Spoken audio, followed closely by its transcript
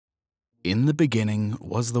In the beginning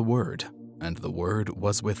was the Word, and the Word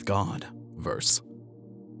was with God verse.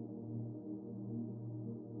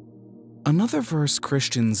 Another verse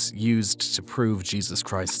Christians used to prove Jesus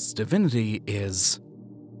Christ's divinity is,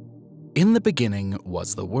 "In the beginning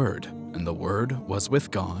was the Word, and the Word was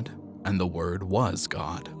with God, and the Word was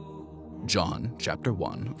God." John chapter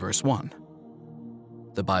 1, verse 1.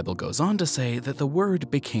 The Bible goes on to say that the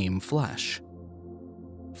Word became flesh.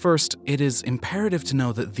 First, it is imperative to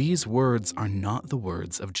know that these words are not the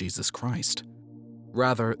words of Jesus Christ.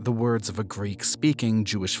 Rather, the words of a Greek-speaking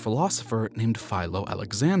Jewish philosopher named Philo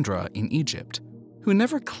Alexandra in Egypt, who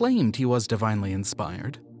never claimed he was divinely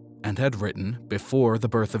inspired, and had written before the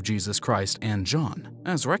birth of Jesus Christ and John,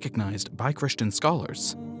 as recognized by Christian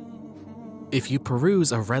scholars. If you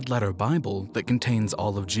peruse a red-letter Bible that contains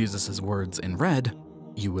all of Jesus' words in red,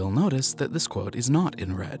 you will notice that this quote is not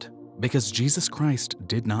in red, because Jesus Christ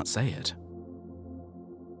did not say it.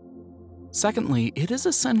 Secondly, it is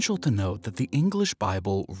essential to note that the English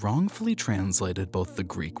Bible wrongfully translated both the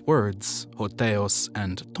Greek words, hotheos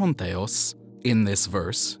and tontheos, in this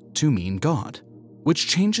verse to mean God, which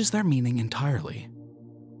changes their meaning entirely.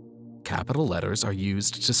 Capital letters are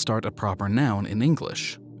used to start a proper noun in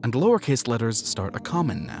English, and lowercase letters start a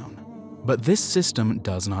common noun. But this system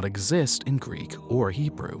does not exist in Greek or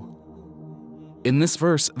Hebrew. In this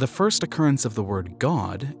verse, the first occurrence of the word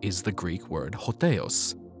God is the Greek word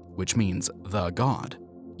hotheos, which means the God.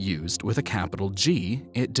 Used with a capital G,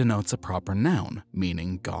 it denotes a proper noun,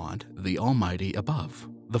 meaning God, the Almighty above,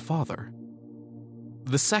 the Father.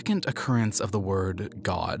 The second occurrence of the word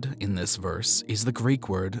God in this verse is the Greek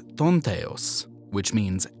word tontheos, which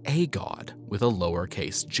means a God with a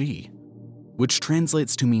lowercase g, which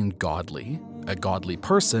translates to mean godly, a godly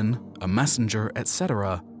person, a messenger,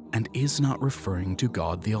 etc., and is not referring to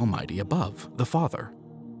God the Almighty above, the Father.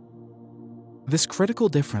 This critical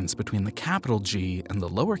difference between the capital G and the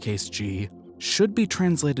lowercase g should be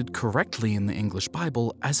translated correctly in the English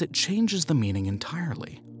Bible, as it changes the meaning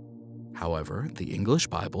entirely. However, the English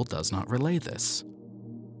Bible does not relay this.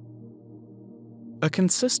 A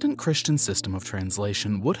consistent Christian system of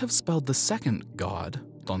translation would have spelled the second God,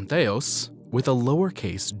 tontheos, with a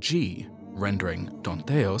lowercase g, rendering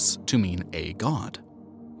tontheos to mean a God.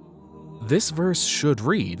 This verse should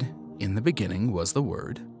read, "In the beginning was the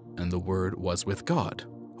Word, and the Word was with God,"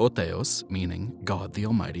 hotheos meaning God the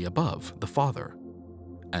Almighty above, the Father,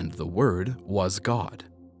 and the Word was God.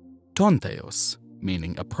 Tontheos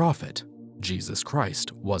meaning a prophet, Jesus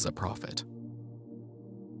Christ was a prophet.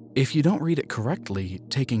 If you don't read it correctly,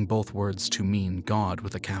 taking both words to mean God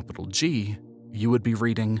with a capital G, you would be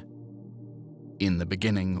reading, "In the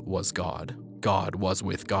beginning was God, God was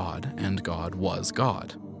with God, and God was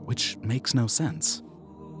God," which makes no sense.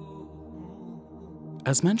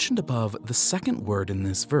 As mentioned above, the second word in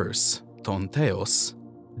this verse, tontheos,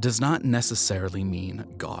 does not necessarily mean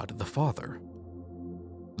God the Father.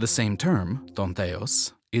 The same term,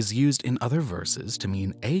 tontheos, is used in other verses to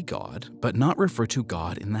mean a God, but not refer to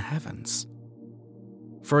God in the heavens.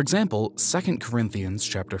 For example, 2 Corinthians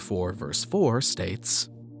chapter 4, verse 4 states,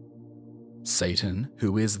 "Satan,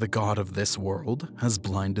 who is the god of this world, has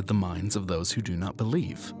blinded the minds of those who do not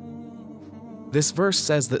believe." This verse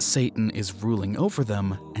says that Satan is ruling over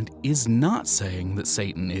them and is not saying that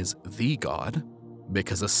Satan is the God,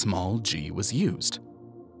 because a small g was used.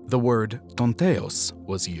 The word tontheos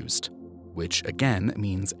was used, which again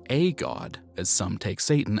means a God, as some take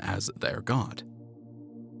Satan as their God.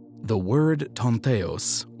 The word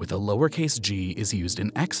tontheos with a lowercase g is used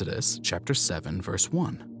in Exodus chapter 7, verse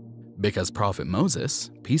 1, because Prophet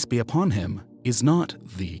Moses, peace be upon him, is not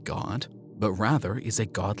the God, but rather is a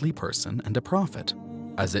godly person and a prophet,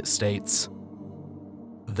 as it states,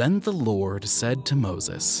 "Then the Lord said to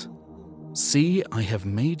Moses, 'See, I have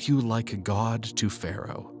made you like a God to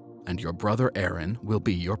Pharaoh, and your brother Aaron will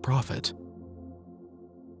be your prophet.'"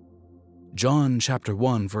 John chapter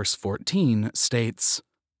 1 verse 14 states,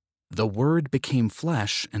 "The Word became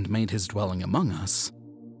flesh and made his dwelling among us,"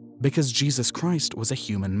 because Jesus Christ was a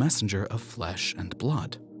human messenger of flesh and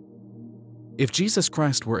blood. If Jesus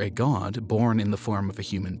Christ were a God born in the form of a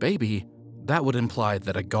human baby, that would imply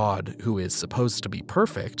that a God who is supposed to be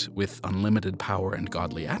perfect with unlimited power and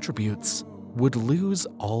godly attributes would lose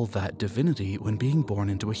all that divinity when being born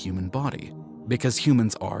into a human body, because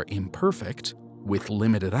humans are imperfect with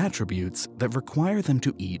limited attributes that require them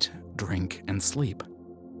to eat, drink, and sleep.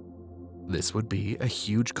 This would be a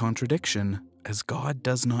huge contradiction, as God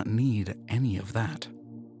does not need any of that.